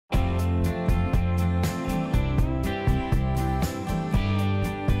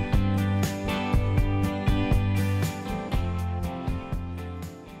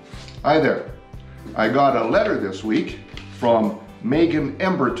Hi there. I got a letter this week from Magen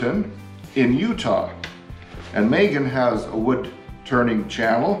in Utah. And Magen has a wood turning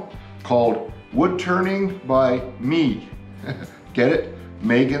channel called Woodturning by Me. Get it?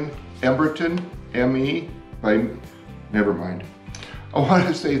 Magen M-E by, never mind. I want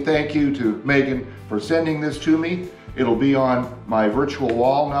to say thank you to Magen for sending this to me. It'll be on my virtual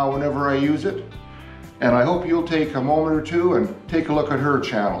wall now whenever I use it. And I hope you'll take a moment or two and take a look at her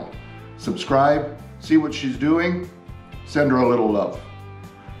channel. Subscribe, see what she's doing, send her a little love.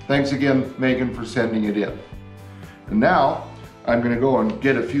 Thanks again, Magen, for sending it in. And now, I'm going to go and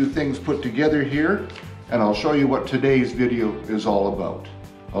get a few things put together here, and I'll show you what today's video is all about.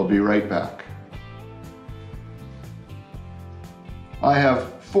 I'll be right back. I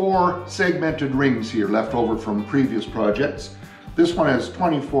have 4 segmented rings here left over from previous projects. This one has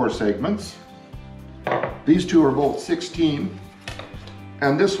 24 segments. These two are both 16,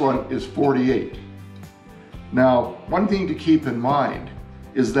 and this one is 48. Now, one thing to keep in mind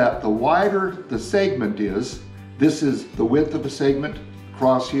is that the wider the segment is, this is the width of a segment,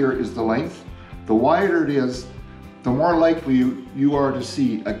 across here is the length. The wider it is, the more likely you are to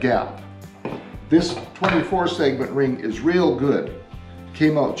see a gap. This 24 segment ring is real good.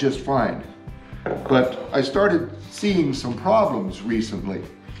 Came out just fine. But I started seeing some problems recently.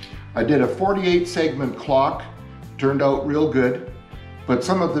 I did a 48 segment clock, turned out real good, but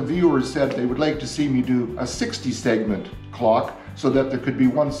some of the viewers said they would like to see me do a 60 segment clock so that there could be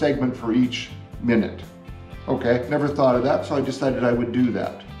 1 segment for each minute. Okay, never thought of that, so I decided I would do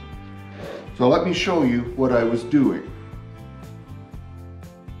that. So let me show you what I was doing.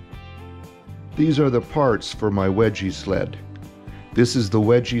 These are the parts for my wedgie sled. This is the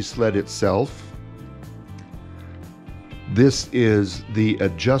wedgie sled itself. This is the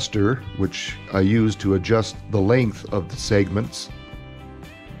adjuster, which I use to adjust the length of the segments.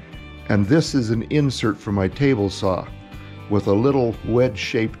 And this is an insert for my table saw with a little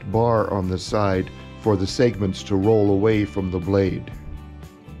wedge-shaped bar on the side for the segments to roll away from the blade.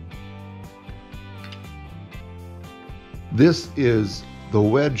 This is the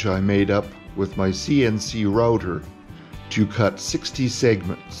wedge I made up with my CNC router to cut 60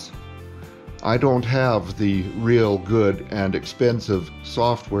 segments. I don't have the real good and expensive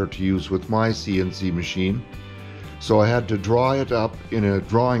software to use with my CNC machine, so I had to draw it up in a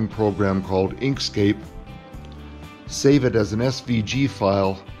drawing program called Inkscape, save it as an SVG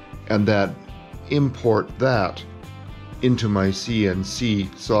file, and then import that into my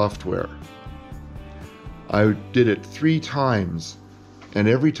CNC software. I did it 3 times, and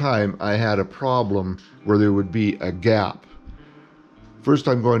every time I had a problem where there would be a gap. First,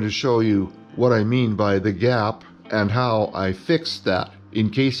 I'm going to show you what I mean by the gap and how I fixed that in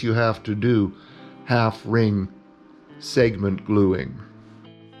case you have to do half ring segment gluing.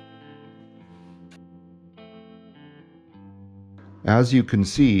 As you can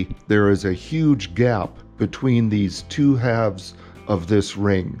see, there is a huge gap between these 2 halves of this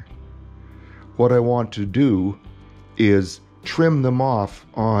ring. What I want to do is trim them off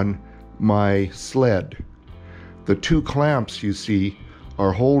on my sled. The 2 clamps you see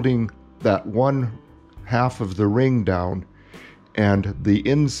are holding that 1 half of the ring down, and the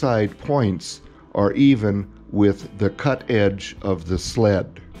inside points are even with the cut edge of the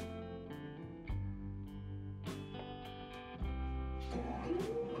sled.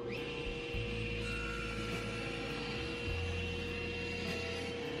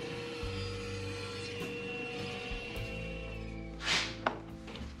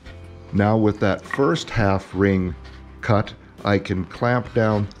 Now with that first half ring cut, I can clamp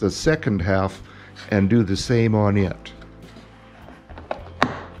down the second half and do the same on it.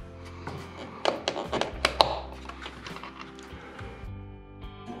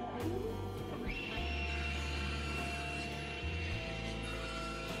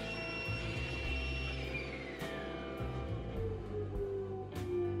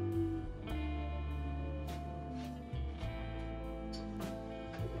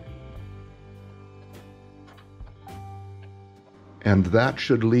 And that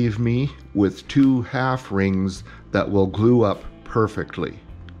should leave me with 2 half rings that will glue up perfectly.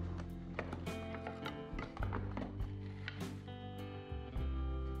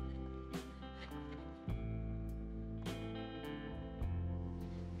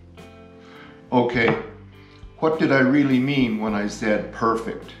 Okay, what did I really mean when I said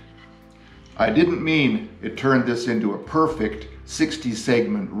perfect? I didn't mean it turned this into a perfect 60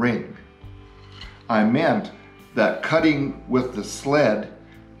 segment ring. I meant that cutting with the sled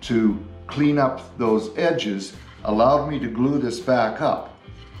to clean up those edges allowed me to glue this back up,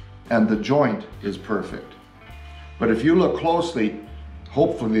 and the joint is perfect. But if you look closely,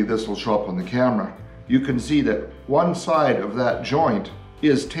 hopefully this will show up on the camera, you can see that one side of that joint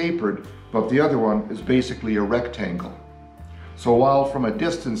is tapered, but the other one is basically a rectangle. So while from a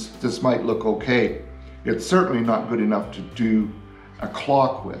distance this might look okay, it's certainly not good enough to do a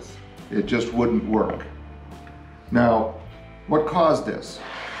clock with. It just wouldn't work. Now, what caused this?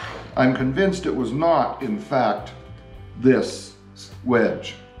 I'm convinced it was not, in fact, this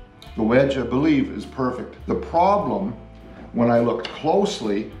wedge. The wedge, I believe, is perfect. The problem, when I looked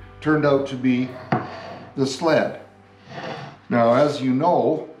closely, turned out to be the sled. Now, as you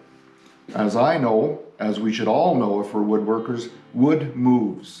know, as I know, as we should all know if we're woodworkers, wood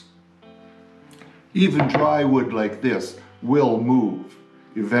moves. Even dry wood like this will move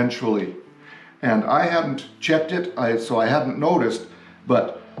eventually. And I hadn't checked it, so I hadn't noticed,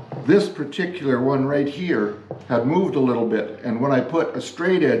 but this particular one right here had moved a little bit. And when I put a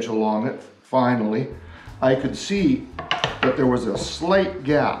straight edge along it, finally, I could see that there was a slight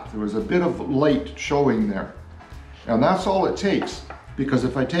gap. There was a bit of light showing there. And that's all it takes, because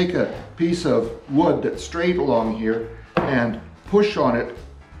if I take a piece of wood that's straight along here and push on it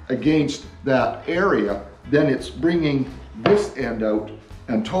against that area, then it's bringing this end out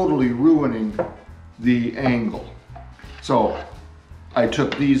and totally ruining the angle. So I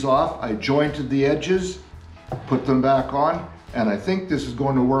took these off, I jointed the edges, put them back on, and I think this is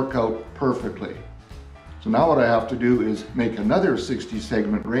going to work out perfectly. So now what I have to do is make another 60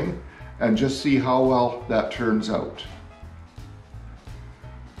 segment ring and just see how well that turns out.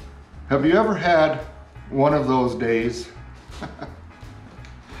 Have you ever had one of those days?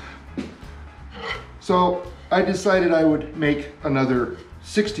 So I decided I would make another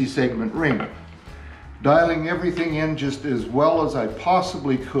 60 segment ring, dialing everything in just as well as I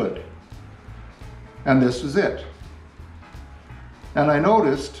possibly could. And this was it. And I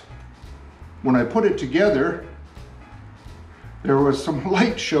noticed when I put it together, there was some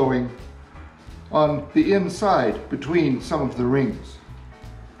light showing on the inside between some of the rings.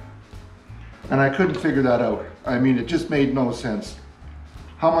 And I couldn't figure that out. I mean, it just made no sense.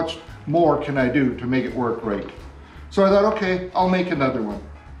 How much more can I do to make it work right? So I thought, okay, I'll make another one.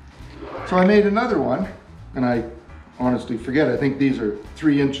 So I made another one, and I honestly forget, I think these are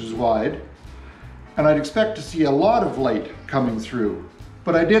 3 inches wide. And I'd expect to see a lot of light coming through,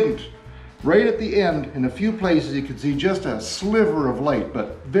 but I didn't. Right at the end, in a few places, you could see just a sliver of light,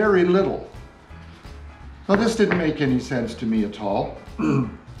 but very little. Now this didn't make any sense to me at all.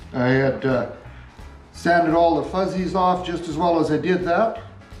 I had sanded all the fuzzies off just as well as I did that.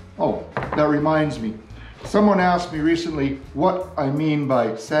 Oh, that reminds me. Someone asked me recently what I mean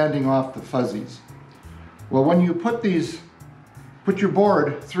by sanding off the fuzzies. Well, when you put your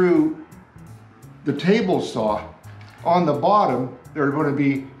board through the table saw, on the bottom, there are going to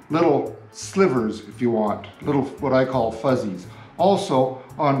be little slivers, if you want, little what I call fuzzies. Also,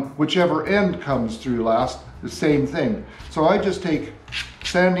 on whichever end comes through last, the same thing. So I just take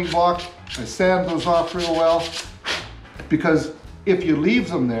sanding block, I sand those off real well, because if you leave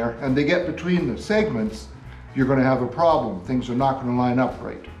them there and they get between the segments, you're going to have a problem. Things are not going to line up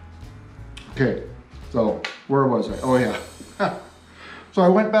right. Okay, so where was I? Oh yeah. So I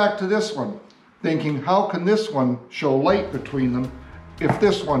went back to this one, thinking, how can this one show light between them if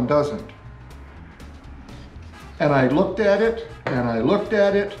this one doesn't? And I looked at it, and I looked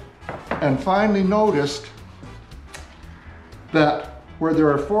at it, and finally noticed that where there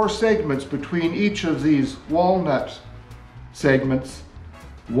are 4 segments between each of these walnut segments,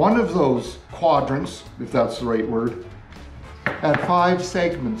 one of those quadrants, if that's the right word, had 5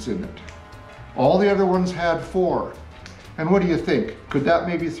 segments in it. All the other ones had 4. And what do you think? Could that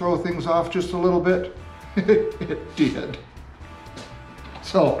maybe throw things off just a little bit? It did.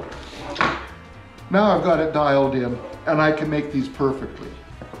 So now I've got it dialed in, and I can make these perfectly.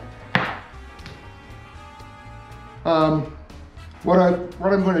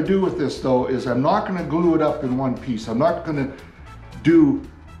 What I'm going to do with this though is I'm not going to glue it up in one piece. I'm not going to do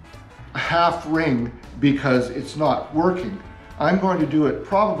a half ring because it's not working. I'm going to do it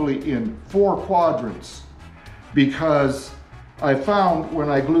probably in 4 quadrants, because I found when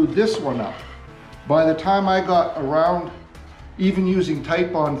I glued this one up, by the time I got around even using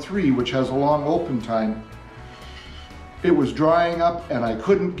Type-On 3, which has a long open time, it was drying up and I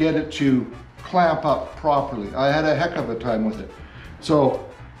couldn't get it to clamp up properly. I had a heck of a time with it. So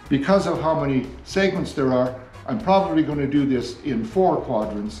because of how many segments there are, I'm probably going to do this in 4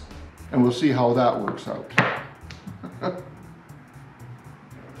 quadrants, and we'll see how that works out.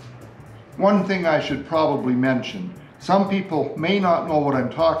 One thing I should probably mention, some people may not know what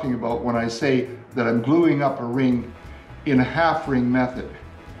I'm talking about when I say that I'm gluing up a ring in a half ring method.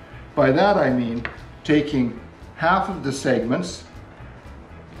 By that I mean taking half of the segments,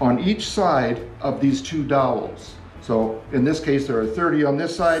 on each side of these two dowels. So in this case, there are 30 on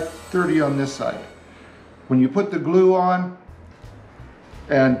this side, 30 on this side. When you put the glue on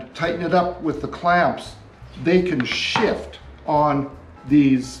and tighten it up with the clamps, they can shift on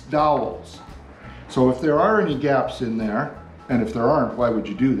these dowels. So if there are any gaps in there, and if there aren't, why would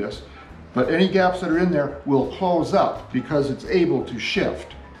you do this? But any gaps that are in there will close up because it's able to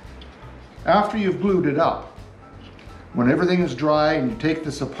shift. After you've glued it up, when everything is dry and you take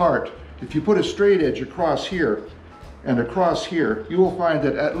this apart, if you put a straight edge across here and across here, you will find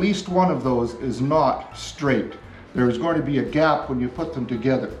that at least one of those is not straight. There is going to be a gap when you put them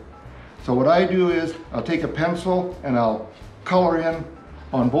together. So what I do is I'll take a pencil and I'll color in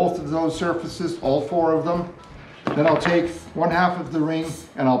on both of those surfaces, all four of them. Then I'll take 1/2 of the ring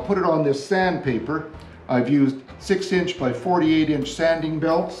and I'll put it on this sandpaper. I've used 6" by 48" sanding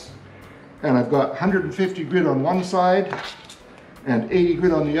belts, and I've got 150 grit on one side and 80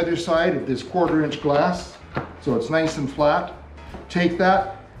 grit on the other side of this 1/4" glass, so it's nice and flat. Take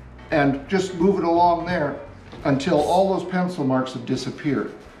that and just move it along there until all those pencil marks have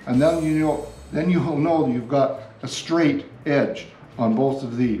disappeared, and then you will know you've got a straight edge on both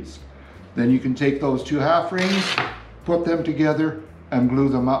of these. Then you can take those 2 half rings, put them together and glue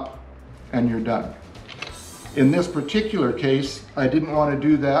them up, and you're done. In this particular case, I didn't want to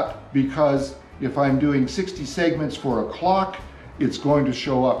do that because if I'm doing 60 segments for a clock, it's going to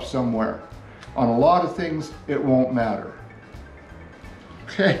show up somewhere. On a lot of things, it won't matter.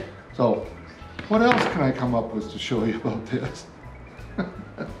 Okay, so what else can I come up with to show you about this?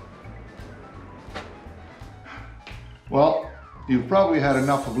 Well, you've probably had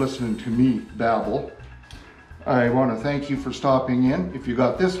enough of listening to me babble. I want to thank you for stopping in. If you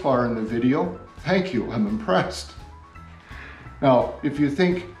got this far in the video, thank you, I'm impressed. Now, if you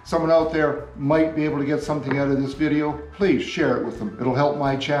think someone out there might be able to get something out of this video, please share it with them. It'll help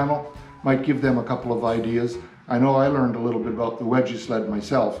my channel, might give them a couple of ideas. I know I learned a little bit about the Wedgie Sled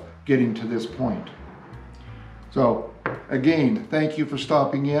myself, getting to this point. So, again, thank you for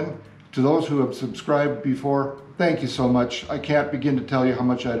stopping in. To those who have subscribed before, thank you so much. I can't begin to tell you how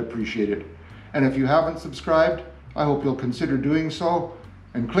much I'd appreciate it. And if you haven't subscribed, I hope you'll consider doing so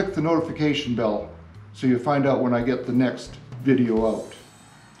and click the notification bell so you find out when I get the next video out.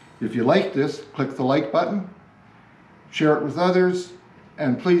 If you like this, click the like button, share it with others,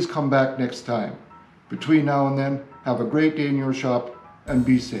 and please come back next time. Between now and then, have a great day in your shop and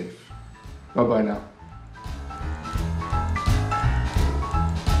be safe. Bye-bye now.